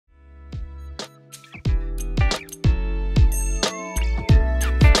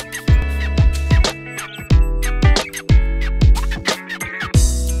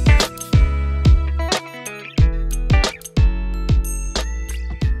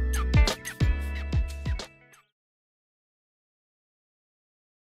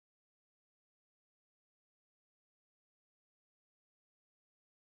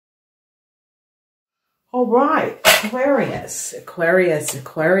All right, Aquarius. This is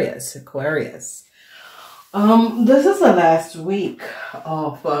the last week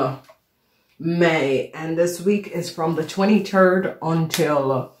of May, and this week is from the 23rd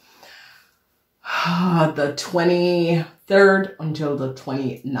until the 23rd until the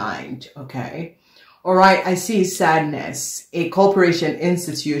 29th, okay? All right, I see sadness. A corporation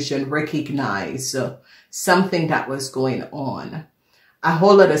institution recognize something that was going on. A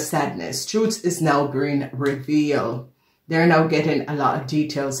whole lot of sadness. Truth is now being revealed. They're now getting a lot of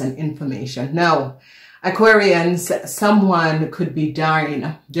details and information. Now, Aquarians, someone could be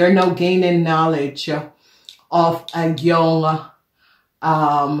dying. They're now gaining knowledge of a young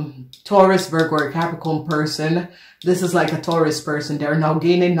Taurus, Virgo, or Capricorn person. This is like a Taurus person. They're now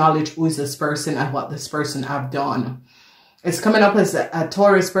gaining knowledge who is this person and what this person have done. It's coming up as a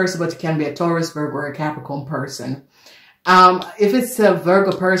Taurus person, but it can be a Taurus, Virgo, or a Capricorn person. If it's a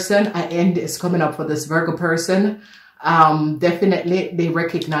Virgo person, an end is coming up for this Virgo person. Definitely they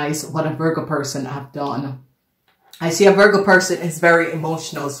recognize what a Virgo person have done. I see a Virgo person is very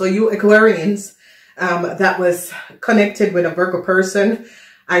emotional. So you Aquarians, that was connected with a Virgo person,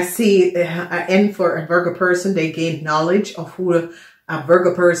 I see an end for a Virgo person. They gain knowledge of who a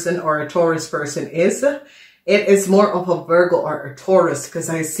Virgo person or a Taurus person is. It is more of a Virgo or a Taurus, because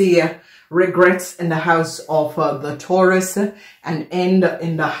I see regrets in the house of the Taurus, and end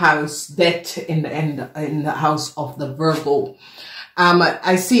in the house, death in the house of the Virgo.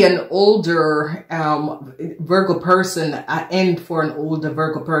 I see an older Virgo person, end for an older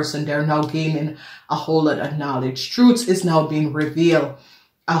Virgo person. They're now gaining a whole lot of knowledge. Truth is now being revealed.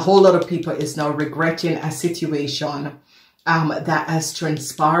 A whole lot of people is now regretting a situation that has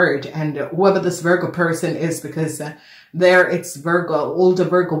transpired, and whoever this Virgo person is, because there it's Virgo, older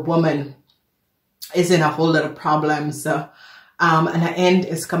Virgo woman is in a whole lot of problems, and an end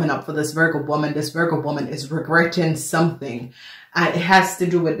is coming up for this Virgo woman. This Virgo woman is regretting something, and it has to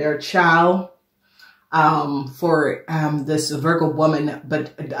do with their child for this Virgo woman.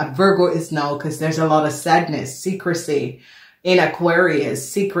 But Virgo is now, because there's a lot of sadness, secrecy in Aquarius,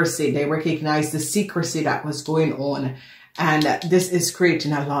 secrecy. They recognize the secrecy that was going on, and this is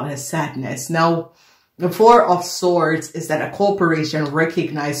creating a lot of sadness. Now, the Four of Swords is that a corporation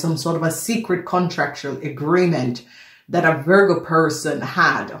recognized some sort of a secret contractual agreement that a Virgo person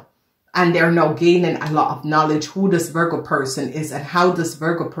had. And they're now gaining a lot of knowledge who this Virgo person is and how this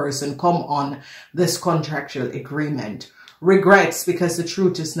Virgo person come on this contractual agreement. Regrets, because the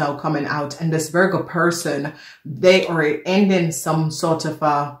truth is now coming out. And this Virgo person, they are ending some sort of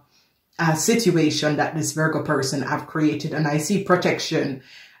a situation that this Virgo person have created. And I see protection.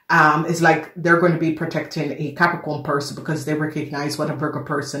 It's like they're going to be protecting a Capricorn person because they recognize what a Virgo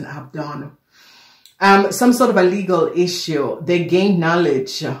person have done. Some sort of a legal issue. They gain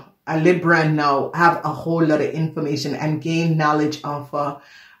knowledge. A Libra now have a whole lot of information and gain knowledge of a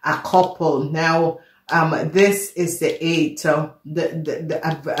couple. Now, this is the 8, a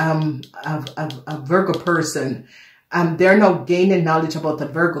Virgo person. They're now gaining knowledge about the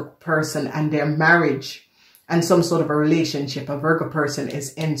Virgo person and their marriage and some sort of a relationship a Virgo person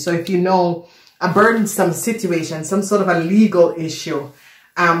is in. So if you know a burdensome situation, some sort of a legal issue,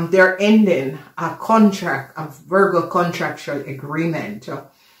 they're ending a contract, a Virgo contractual agreement.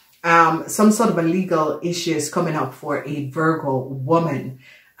 Some sort of a legal issue is coming up for a Virgo woman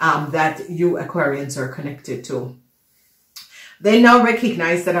that you Aquarians are connected to. They now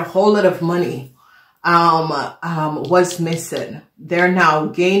recognize that a whole lot of money was missing. They're now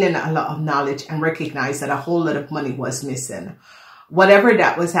gaining a lot of knowledge and recognize that a whole lot of money was missing. Whatever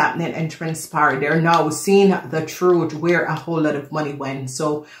that was happening and transpired, they're now seeing the truth where a whole lot of money went.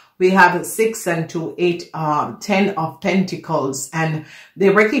 So we have 6 and 2, 8, 10 of Pentacles, and they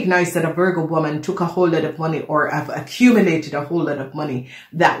recognize that a Virgo woman took a whole lot of money or have accumulated a whole lot of money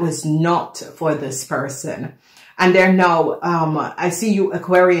that was not for this person. And they're now, I see you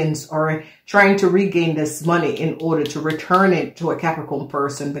Aquarians are trying to regain this money in order to return it to a Capricorn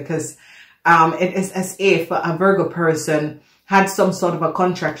person, because it is as if a Virgo person had some sort of a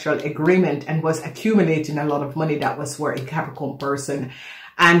contractual agreement and was accumulating a lot of money that was for a Capricorn person.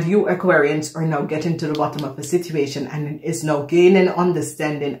 And you Aquarians are now getting to the bottom of the situation and is now gaining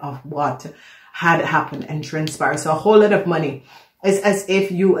understanding of what had happened and transpired. So a whole lot of money. It's as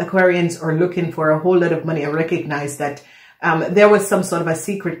if you Aquarians are looking for a whole lot of money and recognize that there was some sort of a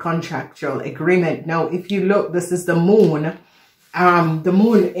secret contractual agreement. Now, if you look, this is the moon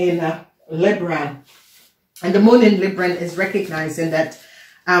in Libra. And the moon in Libra is recognizing that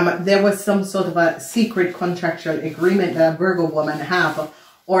there was some sort of a secret contractual agreement that a Virgo woman have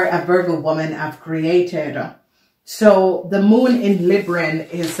or a Virgo woman have created. So the moon in Libra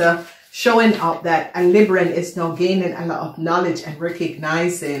is showing up that a Libran is now gaining a lot of knowledge and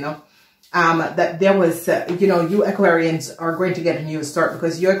recognizing that there was, you know, you Aquarians are going to get a new start,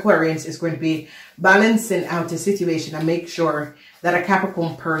 because your Aquarians is going to be balancing out the situation and make sure that a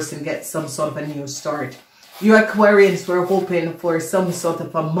Capricorn person gets some sort of a new start. You Aquarians were hoping for some sort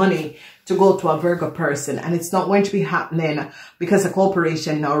of a money to go to a Virgo person, and it's not going to be happening because a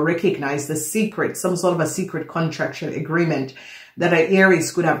corporation now recognize the secret, some sort of a secret contractual agreement that an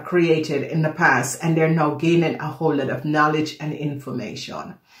Aries could have created in the past, and they're now gaining a whole lot of knowledge and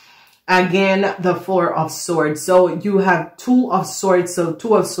information. Again, the Four of Swords. So you have Two of Swords. So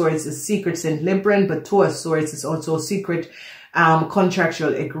Two of Swords is secrets in Libran, but Two of Swords is also secret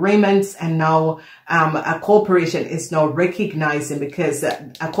contractual agreements. And now a corporation is now recognizing, because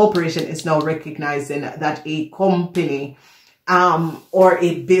a corporation is now recognizing that a company or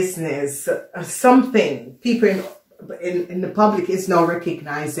a business, something, people in the public is now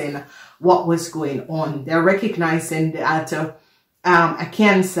recognizing what was going on. They're recognizing that a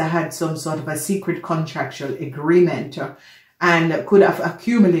Cancer had some sort of a secret contractual agreement and could have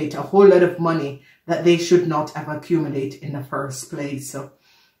accumulated a whole lot of money that they should not have accumulated in the first place. So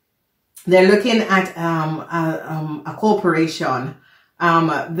they're looking at a corporation,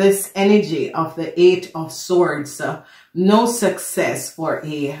 this energy of the Eight of Swords, no success for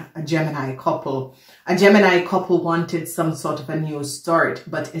a Gemini couple. A Gemini couple wanted some sort of a new start,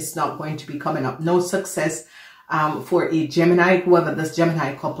 but it's not going to be coming up. No success for a Gemini. Whoever this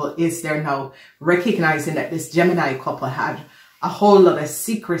Gemini couple is, they're now recognizing that this Gemini couple had a whole lot of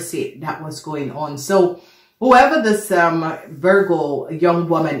secrecy that was going on. So whoever this Virgo young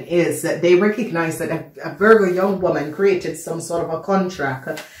woman is, they recognize that a Virgo young woman created some sort of a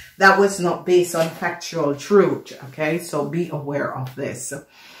contract that was not based on factual truth. Okay, so be aware of this.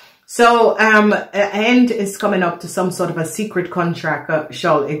 So an end is coming up to some sort of a secret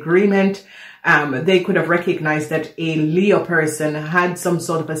contractual agreement. They could have recognized that a Leo person had some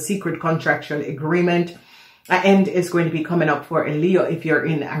sort of a secret contractual agreement. An end is going to be coming up for a Leo. If you're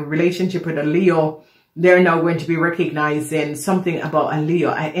in a relationship with a Leo, they're now going to be recognizing something about a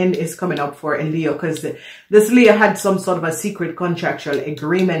Leo. An end is coming up for a Leo, because this Leo had some sort of a secret contractual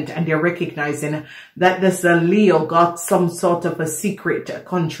agreement, and they're recognizing that this Leo got some sort of a secret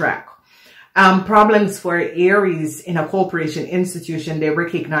contract. Problems for Aries in a corporation institution. They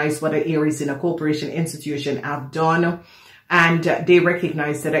recognize what an Aries in a corporation institution have done. And they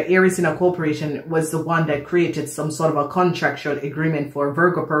recognize that an Aries in a corporation was the one that created some sort of a contractual agreement for a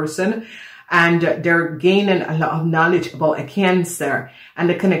Virgo person. And they're gaining a lot of knowledge about a Cancer and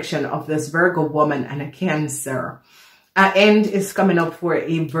the connection of this Virgo woman and a Cancer. An end is coming up for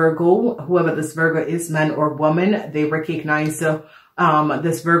a Virgo. Whoever this Virgo is, man or woman, they recognize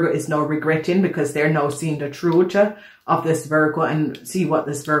this Virgo is now regretting, because they're now seeing the truth of this Virgo and see what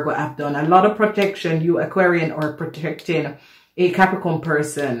this Virgo have done. A lot of protection. You Aquarian are protecting a Capricorn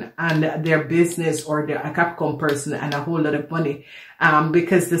person and their business, or a Capricorn person and a whole lot of money,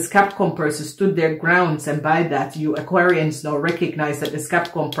 because this Capricorn person stood their grounds, and by that you Aquarians now recognize that this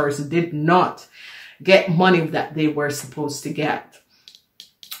Capricorn person did not get money that they were supposed to get.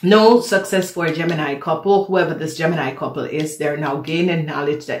 No success for a Gemini couple. Whoever this Gemini couple is, they're now gaining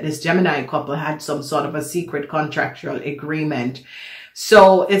knowledge that this Gemini couple had some sort of a secret contractual agreement.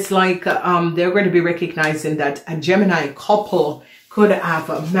 So it's like they're going to be recognizing that a Gemini couple could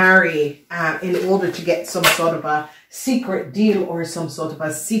have married in order to get some sort of a secret deal, or some sort of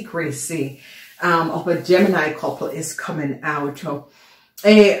a secrecy of a Gemini couple is coming out.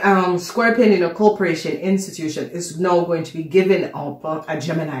 A Scorpion in a corporation institution is now going to be giving up a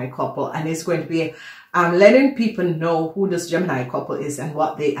Gemini couple, and it's going to be letting people know who this Gemini couple is and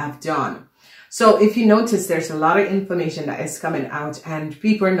what they have done. So if you notice, there's a lot of information that is coming out, and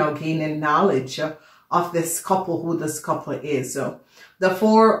people are now gaining knowledge of this couple, who this couple is. So the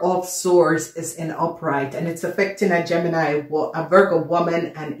Four of Swords is in upright, and it's affecting a Gemini, a Virgo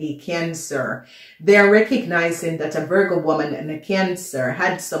woman and a Cancer. They're recognizing that a Virgo woman and a Cancer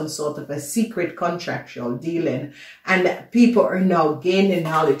had some sort of a secret contractual dealing, and people are now gaining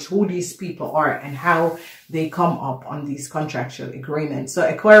knowledge who these people are and how they come up on these contractual agreements. So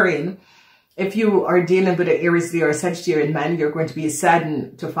Aquarian, if you are dealing with an Aries, Leo, or Sagittarian man, you're going to be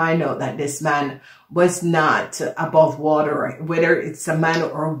saddened to find out that this man was not above water. Whether it's a man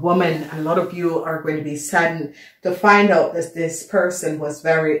or a woman, a lot of you are going to be saddened to find out that this person was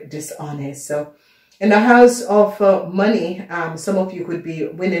very dishonest. So in the house of money, some of you could be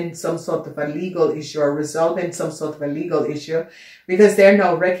winning some sort of a legal issue or resolving some sort of a legal issue, because they're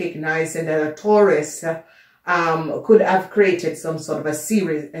now recognizing that a Taurus could have created some sort of a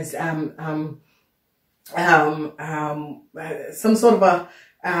series, some sort of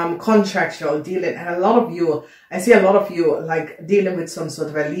contractual dealing. And a lot of you, I see a lot of you like dealing with some sort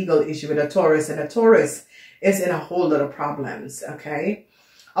of a legal issue with a Taurus, and a Taurus is in a whole lot of problems, okay?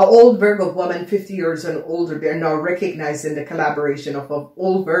 An old Virgo woman, 50 years and older, they're now recognizing the collaboration of an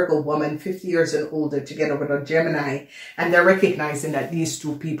old Virgo woman, 50 years and older, together with a Gemini. And they're recognizing that these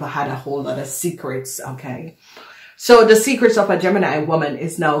two people had a whole lot of secrets, okay? So the secrets of a Gemini woman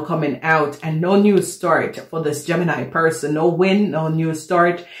is now coming out, and no new start for this Gemini person. No win, no new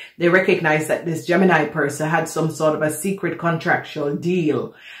start. They recognize that this Gemini person had some sort of a secret contractual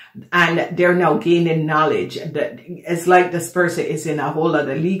deal, and they're now gaining knowledge. It's like this person is in a whole lot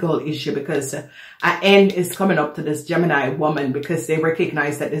of legal issue, because an end is coming up to this Gemini woman, because they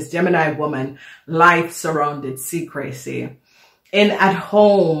recognize that this Gemini woman, life surrounded secrecy. And at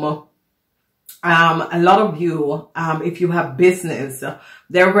home, a lot of you, if you have business,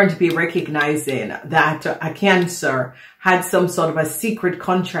 they're going to be recognizing that a Cancer had some sort of a secret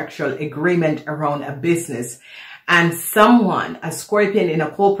contractual agreement around a business. And someone, a Scorpion in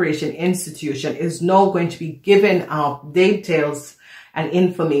a corporation institution, is now going to be given out details and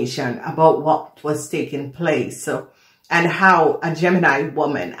information about what was taking place. And how a Gemini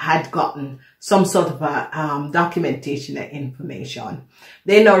woman had gotten some sort of a documentation and information.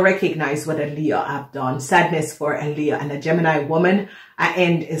 They now recognize what a Leo have done. Sadness for a Leo and a Gemini woman. An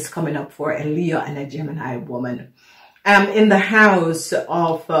end is coming up for a Leo and a Gemini woman. In the house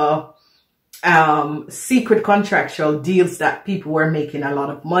of secret contractual deals that people were making a lot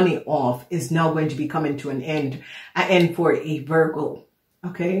of money off is now going to be coming to an end. An end for a Virgo.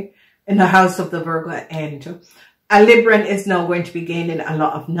 Okay? In the house of the Virgo, an end. A Libran is now going to be gaining a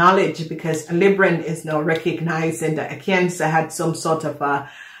lot of knowledge, because a Libran is now recognizing that a Cancer had some sort of a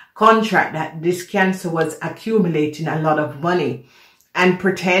contract, that this Cancer was accumulating a lot of money and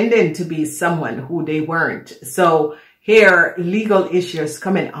pretending to be someone who they weren't. So here, legal issues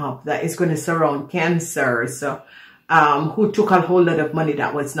coming up that is going to surround Cancers who took a whole lot of money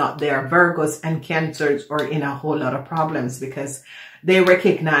that was not there. Virgos and Cancers are in a whole lot of problems, because they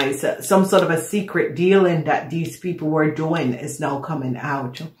recognize some sort of a secret dealing that these people were doing is now coming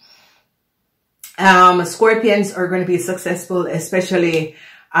out. Scorpions are going to be successful, especially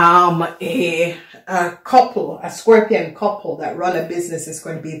a couple, a Scorpion couple that run a business is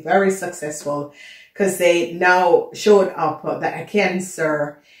going to be very successful, because they now showed up that a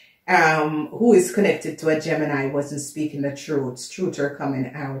Cancer who is connected to a Gemini wasn't speaking the truth. Truth are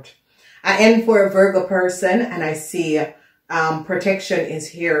coming out. I end for a Virgo person, and I see protection is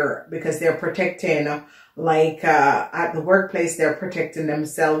here, because they're protecting, like at the workplace, they're protecting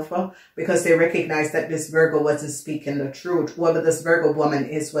themselves because they recognize that this Virgo wasn't speaking the truth. Whoever this Virgo woman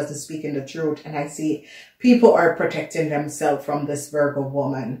is wasn't speaking the truth. And I see people are protecting themselves from this Virgo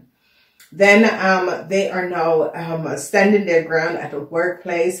woman. Then they are now standing their ground at the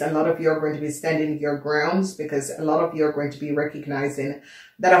workplace. A lot of you are going to be standing your grounds, because a lot of you are going to be recognizing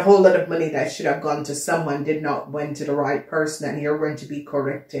that a whole lot of money that should have gone to someone did not went to the right person, and you're going to be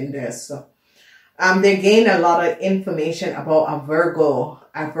correcting this. So, they gain a lot of information about a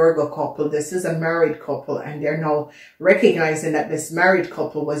Virgo couple. This is a married couple, and they're now recognizing that this married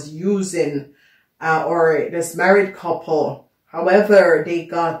couple was using, or this married couple, however, they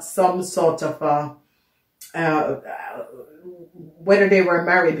got some sort of whether they were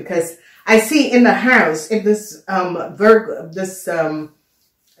married, because I see in the house, if this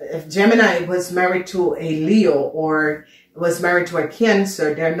if Gemini was married to a Leo or was married to a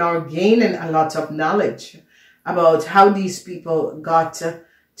Cancer, they're now gaining a lot of knowledge about how these people got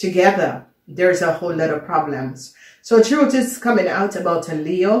together. There's a whole lot of problems. So truth is coming out about a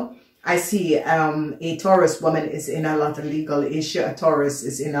Leo. I see a Taurus woman is in a lot of legal issue. A Taurus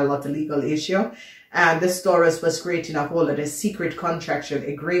is in a lot of legal issue. And this Taurus was creating a whole lot of secret contractual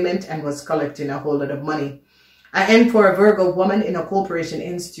agreement and was collecting a whole lot of money. And for a Virgo woman in a corporation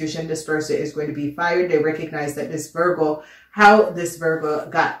institution, this person is going to be fired. They recognize that this Virgo, how this Virgo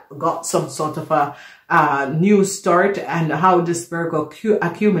got some sort of a new start, and how this Virgo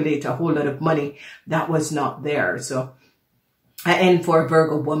accumulate a whole lot of money that was not there. So, and for a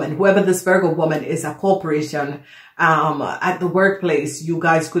Virgo woman, whoever this Virgo woman is, a corporation, at the workplace, you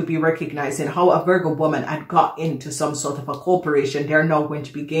guys could be recognizing how a Virgo woman had got into some sort of a corporation. They're now going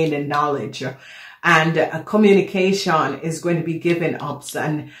to be gaining knowledge. And communication is going to be given up,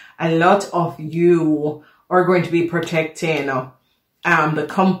 and a lot of you are going to be protecting the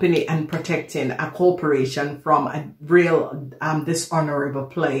company and protecting a corporation from a real dishonorable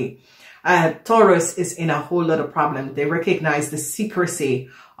play. Taurus is in a whole lot of problem. They recognize the secrecy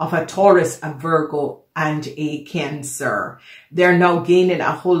of a Taurus, a Virgo, and a Cancer. They're now gaining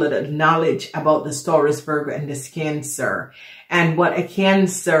a whole lot of knowledge about this Taurus, Virgo, and this Cancer. And what a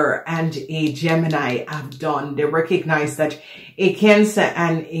Cancer and a Gemini have done, they recognize that a Cancer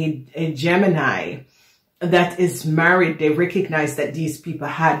and a Gemini that is married, they recognize that these people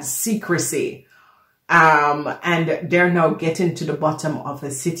had secrecy. And they're now getting to the bottom of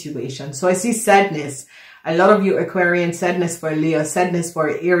a situation. So I see sadness. A lot of you Aquarian, sadness for Leo, sadness for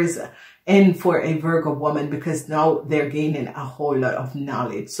Aries, and for a Virgo woman, because now they're gaining a whole lot of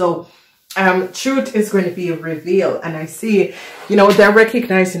knowledge. So truth is going to be revealed. And I see, you know, they're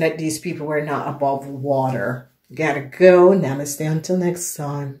recognizing that these people were not above water. Gotta go. Namaste until next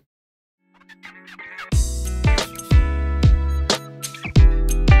time.